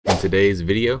today's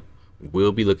video,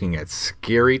 we'll be looking at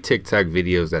scary TikTok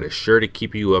videos that are sure to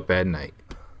keep you up at night.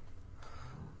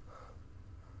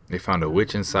 They found a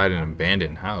witch inside an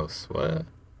abandoned house. What?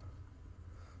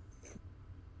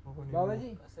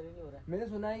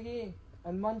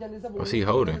 What's he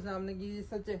holding?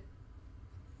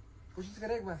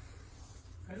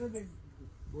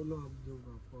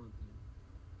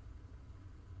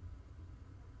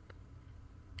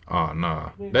 Oh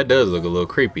no, that does look a little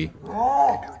creepy.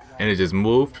 And it just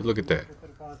moved. Look at that.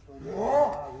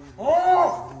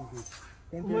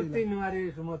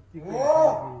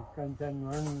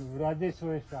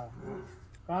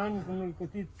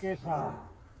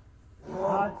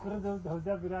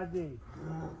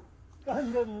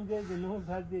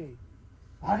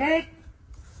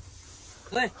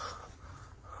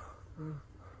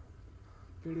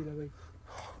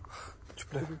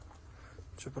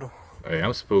 Hey,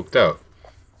 I'm spooked out.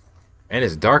 And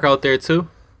it's dark out there too?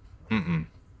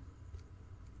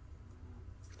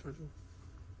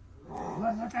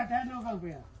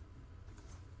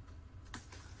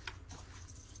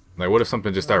 Like, what if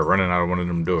something just started running out of one of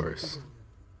them doors?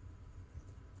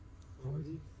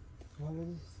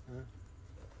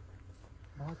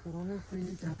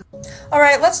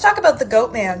 Alright, let's talk about the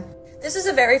Goat Man. This is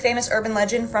a very famous urban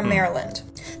legend from Maryland.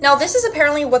 Now, this is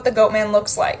apparently what the Goat Man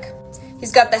looks like.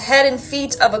 He's got the head and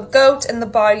feet of a goat and the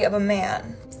body of a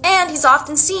man. And he's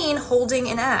often seen holding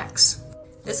an axe.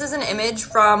 This is an image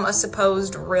from a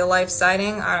supposed real-life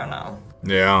sighting. I don't know.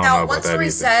 Yeah, I don't know about that Now, one story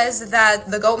either. says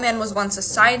that the Goat Man was once a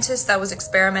scientist that was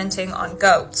experimenting on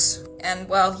goats. And,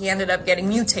 well, he ended up getting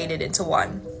mutated into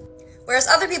one. Whereas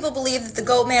other people believe that the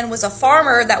Goat Man was a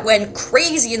farmer that went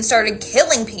crazy and started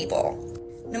killing people.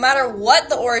 No matter what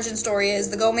the origin story is,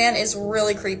 the Goat Man is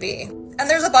really creepy. And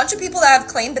there's a bunch of people that have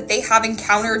claimed that they have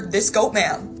encountered this Goat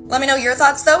Man. Let me know your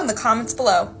thoughts, though, in the comments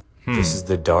below. This is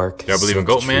the dark, Y'all believe in sick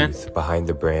Goat Man? truth behind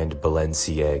the brand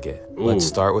Balenciaga. Ooh. Let's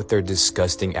start with their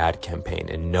disgusting ad campaign,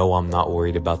 and no, I'm not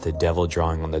worried about the devil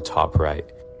drawing on the top right.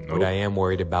 Nope. What I am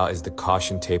worried about is the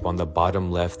caution tape on the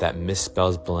bottom left that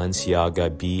misspells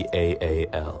Balenciaga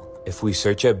B-A-A-L. If we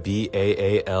search up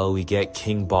B-A-A-L, we get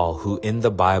King Baal, who in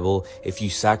the Bible, if you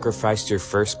sacrificed your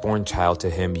firstborn child to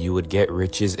him, you would get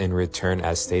riches in return,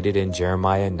 as stated in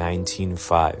Jeremiah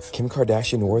 19:5. Kim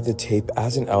Kardashian wore the tape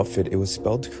as an outfit. It was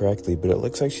spelled correctly, but it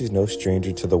looks like she's no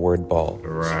stranger to the word ball.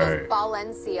 Right.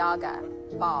 Balenciaga.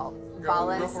 Ball.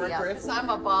 Balenciaga. I'm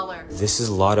a baller. This is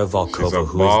Lada She's Volkova, a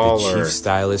who is baller. the chief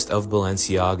stylist of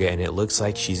Balenciaga, and it looks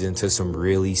like she's into some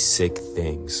really sick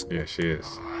things. Yeah, she is.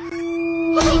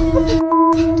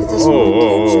 Did this Whoa, woman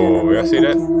whoa, capture whoa, it whoa. Y'all see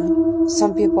that? camera?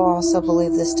 Some people also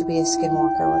believe this to be a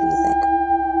skinwalker. What do you think?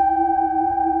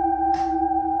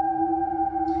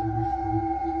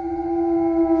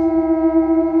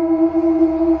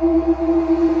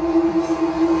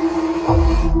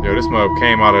 Yo, this mob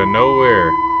came out of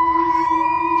nowhere.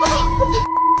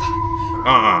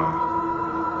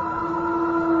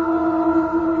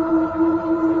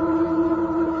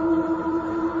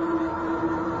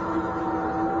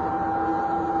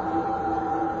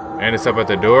 And it's up at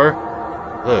the door.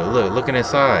 Look, looking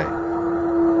inside.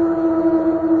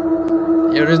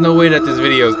 Yo, there's no way that this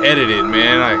video is edited,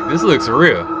 man. Like, this looks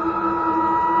real.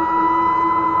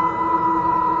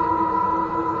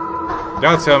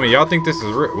 Y'all tell me, y'all think this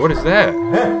is real? What is that?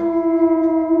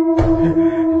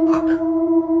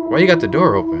 Why you got the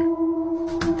door open?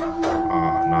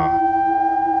 Oh, no.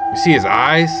 You see his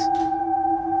eyes?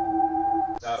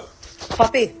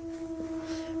 Poppy,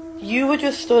 you were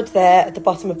just stood there at the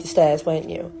bottom of the stairs, weren't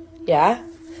you? Yeah?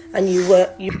 And you...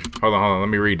 Hold on. Let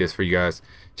me read this for you guys.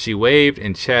 She waved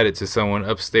and chatted to someone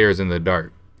upstairs in the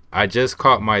dark. I just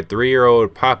caught my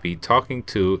 3-year-old Poppy talking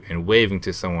to and waving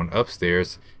to someone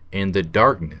upstairs in the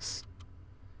darkness.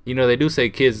 You know, they do say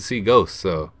kids see ghosts,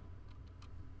 so...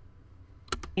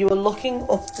 You were looking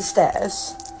up the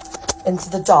stairs into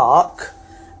the dark,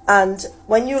 and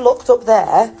when you looked up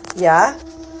there, yeah,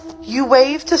 you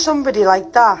waved to somebody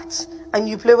like that, and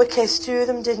you blew a kiss to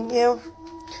them, didn't you?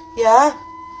 Yeah?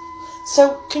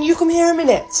 So, can you come here a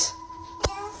minute?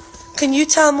 Can you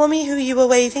tell Mummy who you were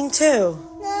waving to?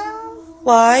 No,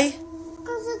 Why?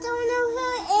 because I don't know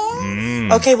who it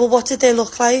is. Okay, well, what did they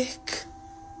look like?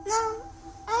 No,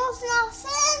 I was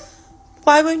nothing.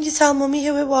 Why won't you tell Mummy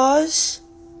who it was?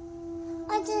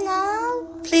 I don't know.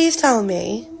 Please tell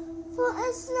me. But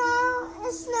it's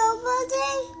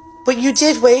nobody. But you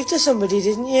did wave to somebody,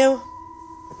 didn't you?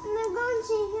 I'm going to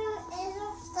see who it is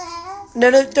upstairs.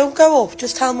 No, don't go up.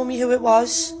 Just tell Mummy who it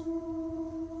was.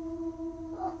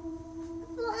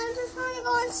 But I just want to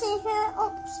go and see who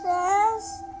upstairs.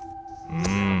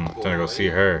 Trying to go see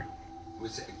her.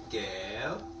 Was it a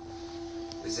girl?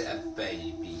 Was it a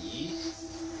baby?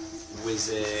 Was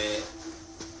it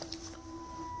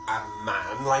a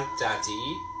man like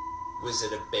Daddy? Was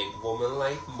it a big woman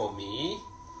like Mummy?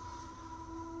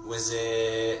 Was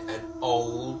it an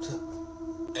old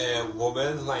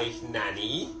woman like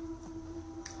Nanny?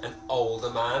 An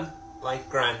older man like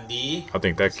Grandy? I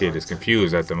think that kid is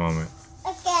confused at the moment.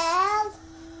 A girl.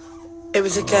 It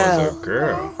was a Oh, girl. it was a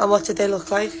girl. And what did they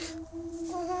look like? It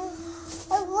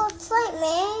looks like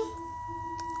me.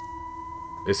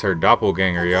 It's her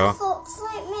doppelganger, y'all. It looks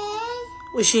like me.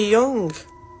 Was she young?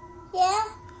 Yeah.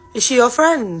 Is she your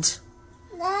friend?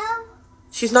 No.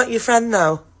 She's not your friend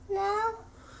now. No.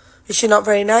 Is she not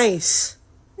very nice?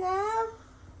 No.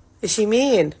 Is she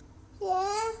mean?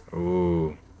 Yeah.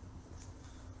 Ooh.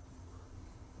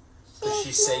 Does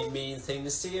she say mean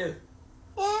things to you?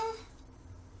 Yeah.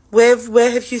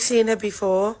 Where have you seen her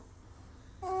before?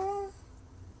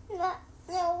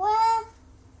 Nowhere.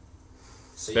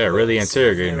 So They're you really went to see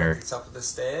interrogating her her. at the top of the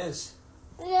stairs.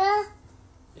 Yeah.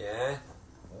 Yeah.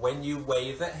 When you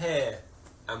wave at her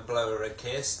and blow her a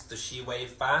kiss, does she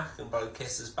wave back and blow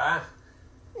kisses back?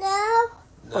 No.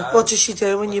 No. What does she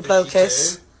do when What you does blow she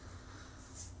kiss? do?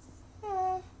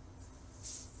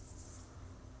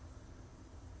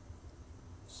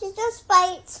 She just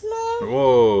bites me.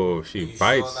 Whoa, she Are you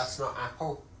bites. sure that's not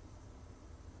Apple?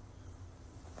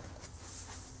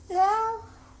 No.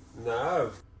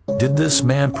 No. Did this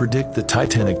man predict the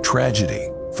Titanic tragedy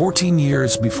 14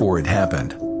 years before it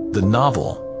happened? The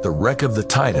novel, The Wreck of the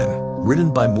Titan,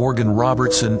 written by Morgan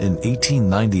Robertson in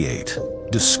 1898,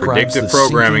 describes Predictive the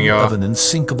programming, sinking y'all. of an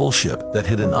unsinkable ship that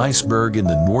hit an iceberg in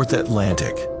the North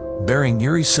Atlantic, bearing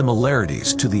eerie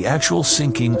similarities to the actual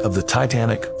sinking of the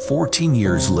Titanic 14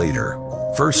 years later.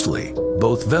 Firstly,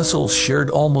 both vessels shared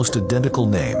almost identical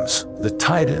names, the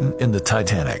Titan and the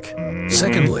Titanic.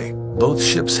 Secondly, both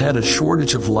ships had a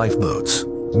shortage of lifeboats,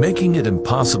 making it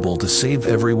impossible to save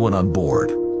everyone on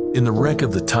board. In the wreck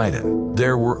of the Titan,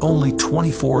 there were only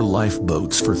 24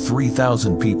 lifeboats for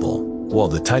 3,000 people, while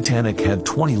the Titanic had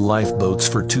 20 lifeboats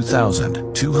for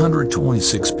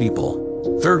 2,226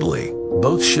 people. Thirdly,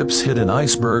 both ships hit an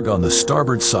iceberg on the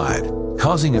starboard side,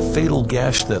 causing a fatal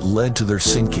gash that led to their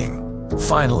sinking.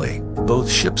 Finally, both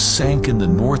ships sank in the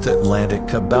North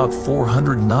Atlantic about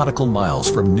 400 nautical miles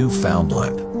from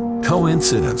Newfoundland.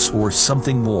 Coincidence or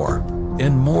something more?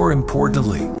 And more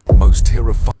importantly, most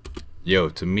terrifying. Yo,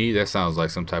 to me, that sounds like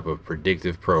some type of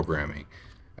predictive programming.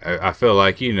 I feel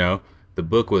like, you know, the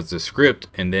book was the script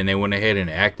and then they went ahead and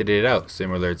acted it out,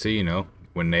 similar to, you know,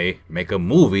 when they make a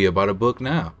movie about a book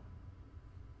now.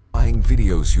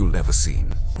 Videos you'll never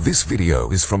seen. This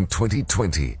video is from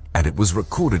 2020 and it was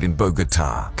recorded in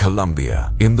Bogota,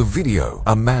 Colombia. In the video,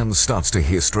 a man starts to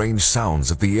hear strange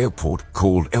sounds at the airport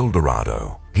called El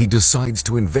Dorado. He decides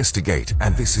to investigate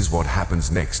and this is what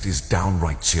happens next is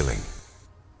downright chilling.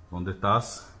 ¿Dónde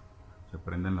estás? Se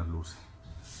prenden las luces.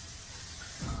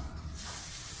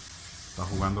 ¿Estás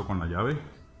jugando con la llave?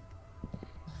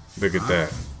 Look at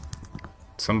that.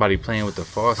 Somebody playing with the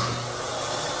faucet.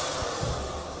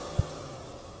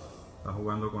 ¿Estás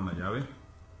jugando con la llave?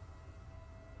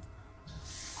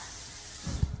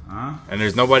 ¿Ah? And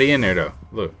there's nobody in there though.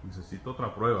 Look. Necesito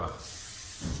otra prueba.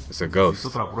 It's a ghost.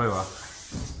 Necesito otra prueba.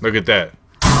 Look at that.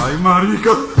 Ay, marica.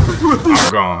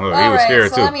 I'm gone. Look, he was scared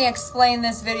so too. let me explain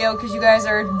this video because you guys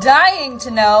are dying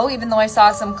to know, even though I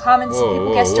saw some comments Whoa, people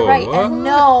whoa, guessed it whoa, right. what? And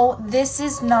no, this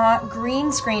is not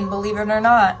green screen, believe it or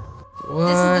not.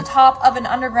 This is the top of an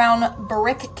underground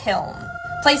brick kiln.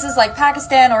 Places like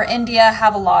Pakistan or India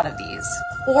have a lot of these.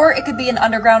 Or it could be an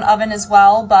underground oven as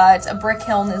well, but a brick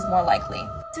kiln is more likely.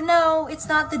 So no, it's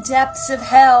not the depths of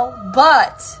hell,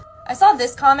 but I saw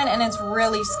this comment and it's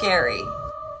really scary.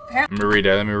 Let me read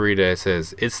that. It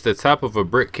says, it's the top of a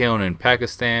brick kiln in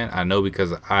Pakistan. I know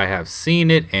because I have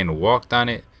seen it and walked on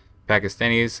it.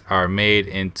 Pakistanis are made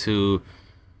into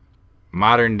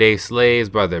modern day slaves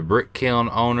by the brick kiln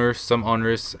owners. Some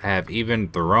owners have even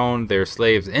thrown their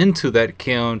slaves into that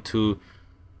kiln to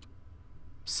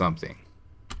something.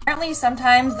 Apparently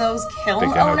sometimes those kiln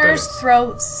Think I know what that owners is.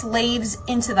 throw slaves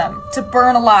into them to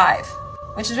burn alive,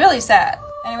 which is really sad.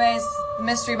 Anyways, the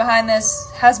mystery behind this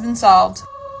has been solved.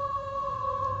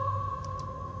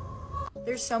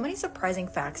 There's so many surprising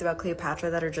facts about Cleopatra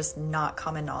that are just not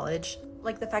common knowledge,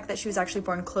 like the fact that she was actually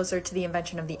born closer to the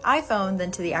invention of the iPhone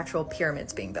than to the actual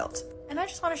pyramids being built. And I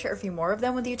just want to share a few more of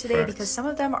them with you today Facts. because some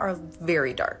of them are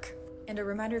very dark. And a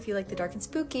reminder, if you like the dark and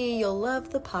spooky, you'll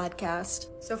love the podcast.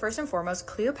 So first and foremost,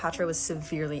 Cleopatra was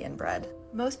severely inbred.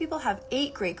 Most people have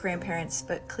 8 great-grandparents,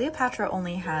 but Cleopatra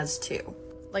only has 2.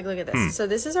 Like, look at this. So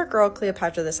this is our girl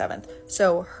Cleopatra the 7th.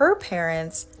 So her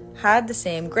parents had the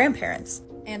same grandparents.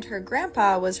 And her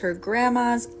grandpa was her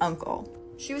grandma's uncle.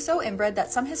 She was so inbred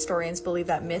that some historians believe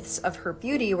that myths of her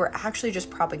beauty were actually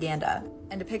just propaganda.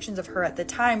 And depictions of her at the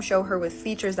time show her with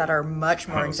features that are much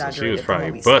more exaggerated. So she was probably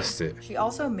than what we busted. see. She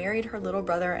also married her little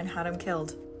brother and had him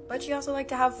killed. But she also liked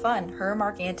to have fun. Her and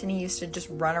Mark Antony used to just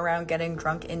run around getting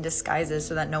drunk in disguises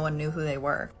so that no one knew who they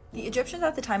were. The Egyptians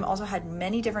at the time also had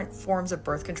many different forms of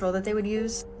birth control that they would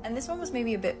use. And this one was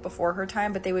maybe a bit before her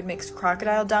time, but they would mix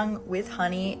crocodile dung with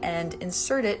honey and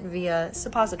insert it via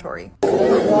suppository. They're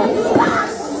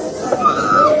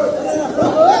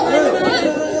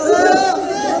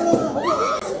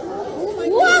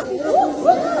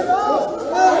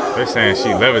saying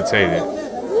she levitated.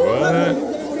 What?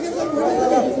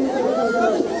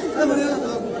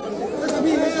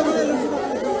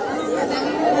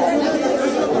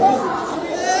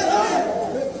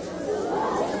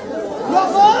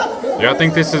 Y'all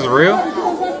think this is real?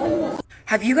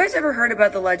 Have you guys ever heard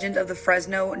about the legend of the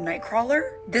Fresno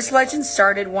Nightcrawler? This legend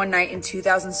started one night in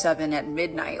 2007 at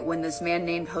midnight when this man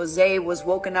named Jose was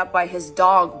woken up by his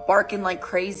dog barking like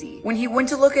crazy. When he went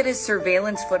to look at his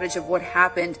surveillance footage of what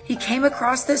happened, he came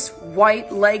across this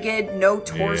white-legged,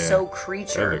 no-torso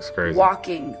creature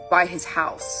walking by his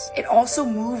house. It also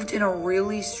moved in a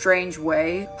really strange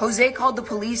way. Jose called the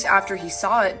police after he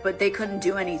saw it, but they couldn't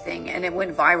do anything, and it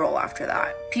went viral after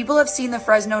that. People have seen the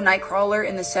Fresno Nightcrawler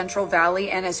in the Central Valley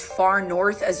and as far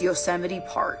north as Yosemite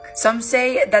Park. Some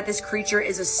say that this creature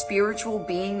is a spiritual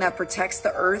being that protects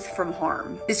the earth from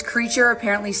harm. This creature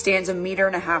apparently stands 1.5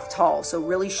 meters tall, so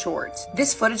really short.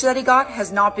 This footage that he got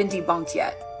has not been debunked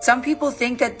yet. Some people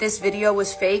think that this video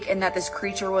was fake and that this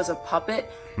creature was a puppet,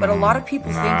 but a lot of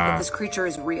people think that this creature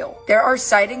is real. There are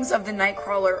sightings of the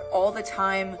Nightcrawler all the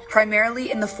time, primarily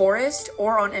in the forest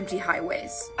or on empty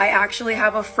highways. I actually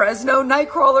have a Fresno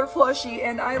Nightcrawler plushie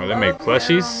and I love they make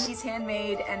plushies? him. He's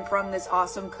handmade and from this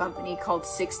awesome company called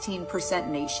 16%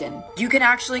 Nation. You can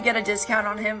actually get a discount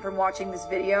on him from watching this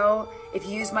video if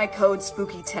you use my code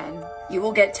SPOOKY10. You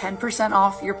will get 10%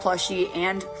 off your plushie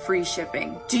and free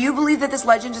shipping. Do you believe that this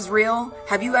legend is real?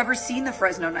 Have you ever seen the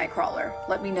Fresno Nightcrawler?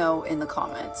 Let me know in the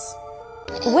comments.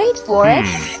 Wait for it.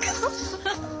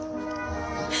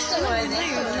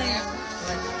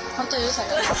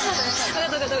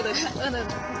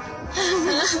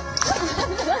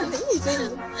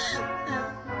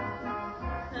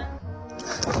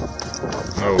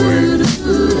 No way.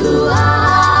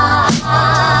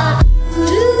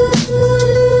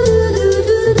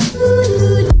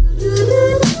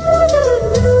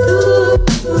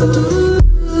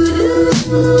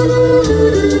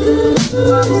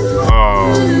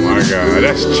 Oh my god,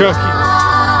 that's Chucky.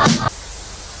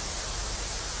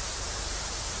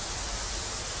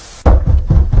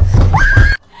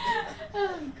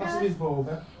 What's his ball,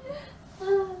 Ben?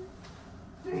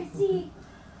 Where is he?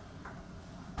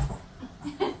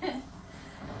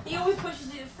 He always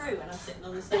pushes it through when I'm sitting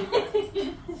on the sofa.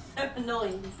 It's so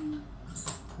annoying.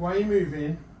 Why are you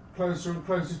moving closer and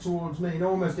closer towards me and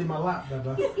almost in my lap,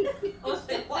 Beba?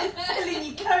 Why is it still in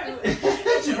your coat?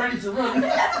 She's ready to run.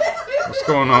 What's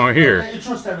going on here? Don't you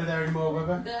trust over there anymore,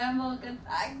 Beba? No, I'm all good,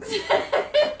 thanks.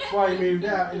 Why you moved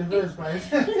out in the first place?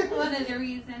 One of the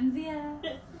reasons, yeah.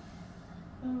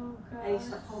 Oh god. I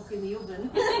used to poke in the oven.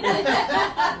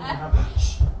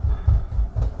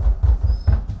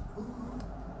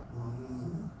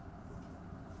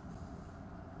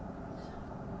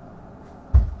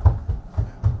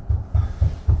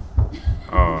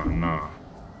 Oh no.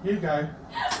 You go.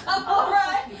 I'm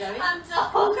alright. I'm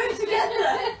so good together.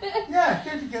 Yeah,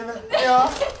 get together. Yeah.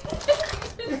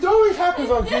 It always happens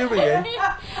on Julian.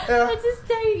 I just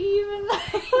don't even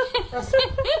like.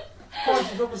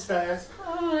 Pointed up the stairs.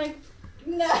 Oh my.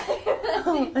 No.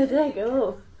 Oh, I don't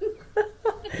go.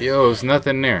 Yo, there's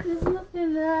nothing there. There's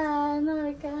nothing there. No,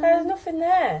 I can't. There's nothing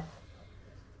there.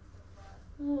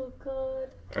 Oh god.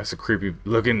 That's a creepy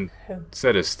looking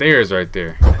set of stairs right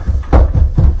there.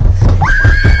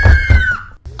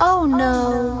 Oh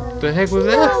no. What the heck was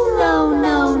that? No, no,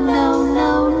 no, no,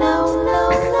 no, no, no, no.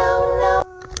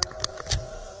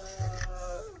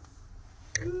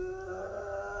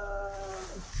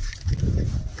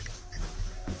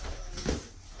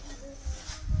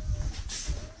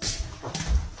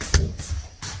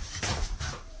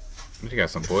 You got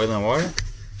some boiling water?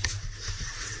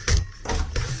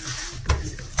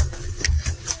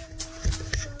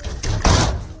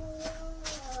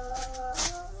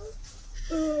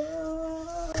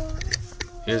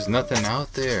 There's nothing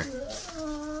out there.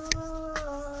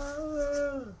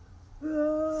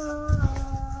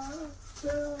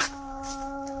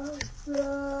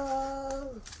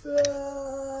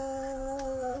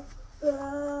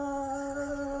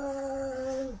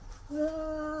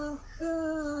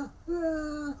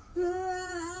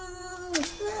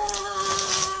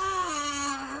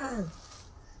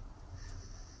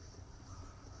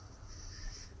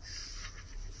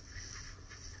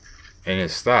 And it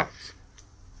stopped.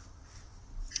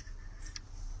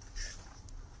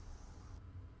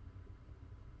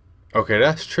 Okay,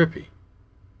 that's trippy.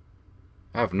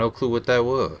 I have no clue what that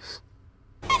was.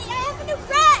 Daddy, I have a new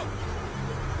friend!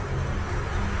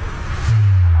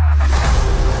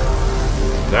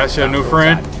 That's your new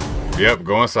friend? Yep,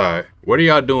 go inside. What are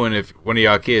y'all doing if one of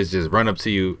y'all kids just run up to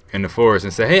you in the forest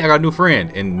and say, hey, I got a new friend,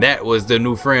 and that was the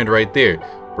new friend right there?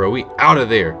 Bro, we out of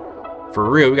there. For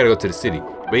real, we gotta go to the city.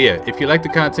 But yeah, if you like the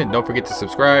content, don't forget to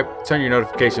subscribe, turn your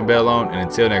notification bell on, and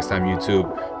until next time,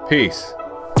 YouTube, peace.